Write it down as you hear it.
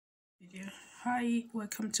Yeah. Hi,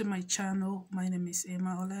 welcome to my channel. My name is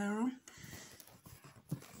Emma Olero.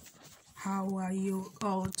 How are you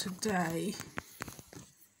all today?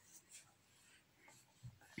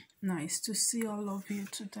 Nice to see all of you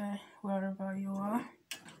today, wherever you are.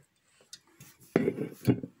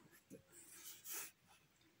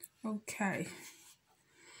 Okay.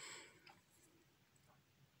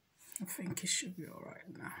 I think it should be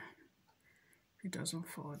alright now. It doesn't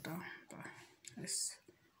fall down, but let's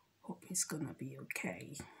hope it's gonna be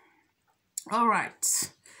okay. Alright.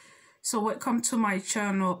 So welcome to my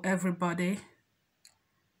channel, everybody.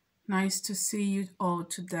 Nice to see you all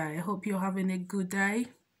today. I hope you're having a good day.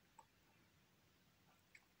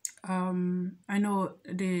 I know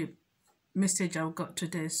the message I've got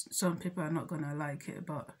today, some people are not gonna like it,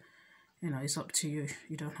 but you know, it's up to you.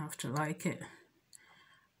 You don't have to like it.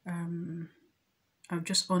 I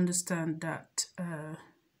just understand that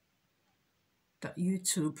that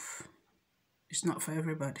YouTube is not for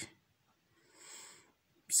everybody.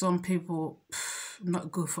 Some people,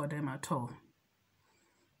 not good for them at all.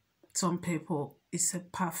 Some people, it's a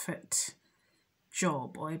perfect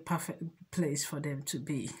job or a perfect place for them to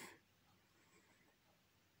be.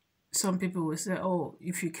 Some people will say, oh,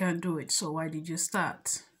 if you can't do it, so why did you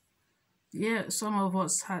start? Yeah, some of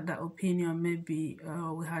us had that opinion. Maybe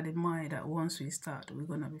we had in mind that once we start, we're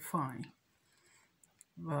going to be fine.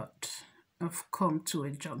 But I've come to a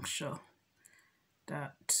juncture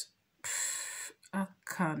that I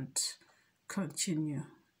can't continue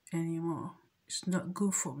anymore. It's not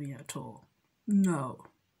good for me at all. No.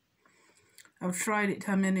 I've tried it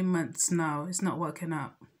how many months now? It's not working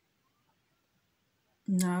out.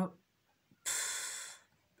 No.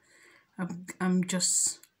 I'm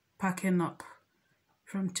just packing up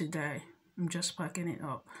from today. I'm just packing it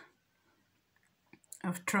up.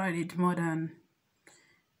 I've tried it more than,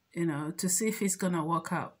 to see if it's gonna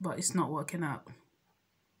work out, but it's not working out.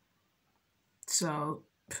 So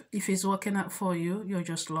if it's working out for you, you're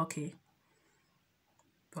just lucky.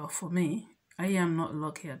 But for me, I am not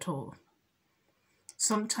lucky at all.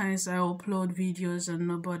 Sometimes I upload videos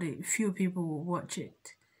and few people will watch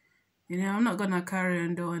it. I'm not gonna carry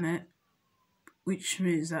on doing it, which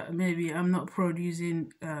means that maybe I'm not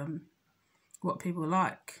producing what people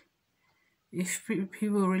like. If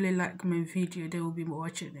people really like my video, they will be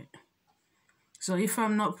watching it. So if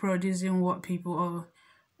I'm not producing what people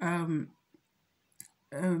are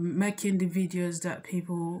making the videos that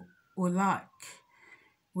people will like,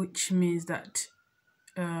 which means that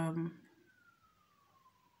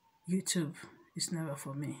YouTube is never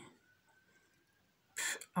for me.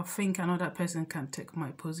 I think another person can take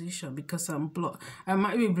my position because I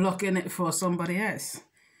might be blocking it for somebody else.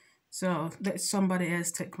 So let somebody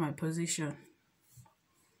else take my position.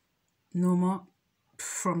 No more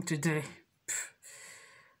from today.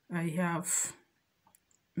 I have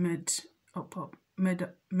made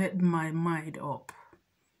my mind up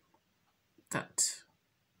that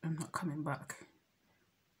I'm not coming back.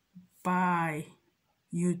 Bye,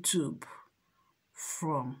 YouTube,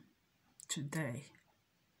 from today.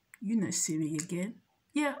 You not see me again.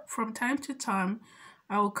 Yeah, from time to time,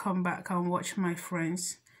 I will come back and watch my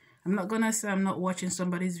friends. I'm not gonna say I'm not watching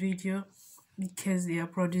somebody's video because they are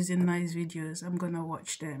producing nice videos. I'm gonna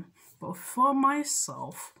watch them. But for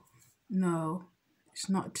myself, no, it's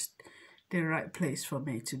not the right place for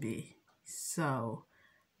me to be. So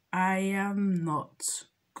I am not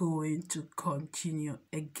going to continue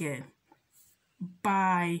again.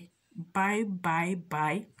 Bye, bye, bye,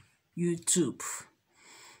 bye, YouTube.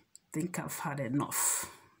 Think I've had enough.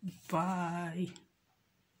 Bye.